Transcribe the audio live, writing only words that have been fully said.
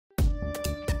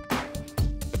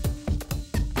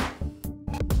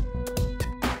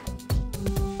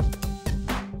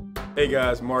Hey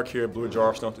guys, Mark here at Blue Ridge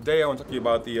Arsenal. Today I want to talk to you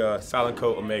about the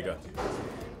Scilencer Omega.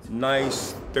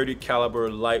 Nice 30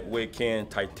 caliber lightweight can,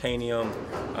 titanium.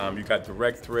 You got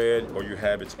direct thread or you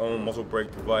have its own muzzle brake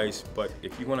device, but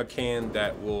if you want a can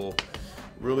that will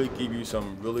really give you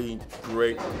some really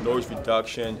great noise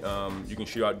reduction, you can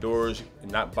shoot outdoors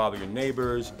and not bother your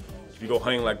neighbors. If you go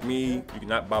hunting like me, you can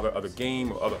not bother other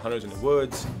game or other hunters in the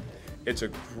woods. It's a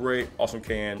great, awesome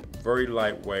can, very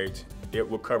lightweight. It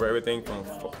will cover everything from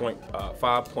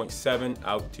 5.7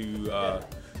 out to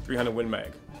 300 Win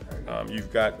Mag.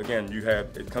 You've got, again,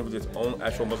 it comes with its own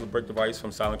actual muzzle brake device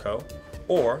from Scilencer,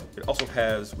 or it also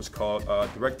has what's called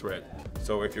direct thread.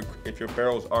 So if your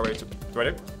barrel is already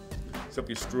threaded,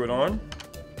 simply screw it on.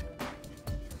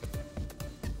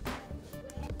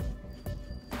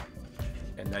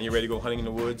 And now you're ready to go hunting in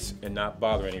the woods and not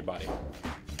bother anybody.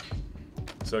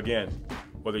 So again,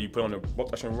 whether you put on a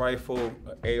bolt-action rifle,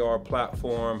 an AR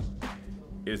platform,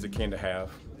 it is the can to have.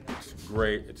 It's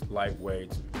great, it's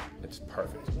lightweight, it's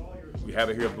perfect. We have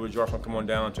it here at Blue Ridge Arsenal. Come on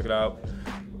down, check it out.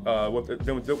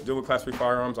 With Class 3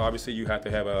 firearms, obviously you have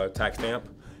to have a tax stamp.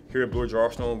 Here at Blue Ridge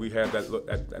Arsenal, we have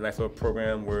that nice little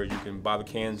program where you can buy the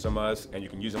cans from us and you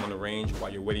can use them on the range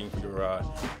while you're waiting for your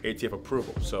ATF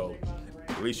approval. So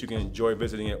at least you can enjoy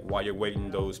visiting it while you're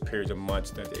waiting those periods of months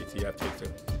that the ATF takes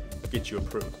to get you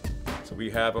approved. So we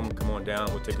have them, come on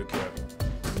down, we'll take good care of you.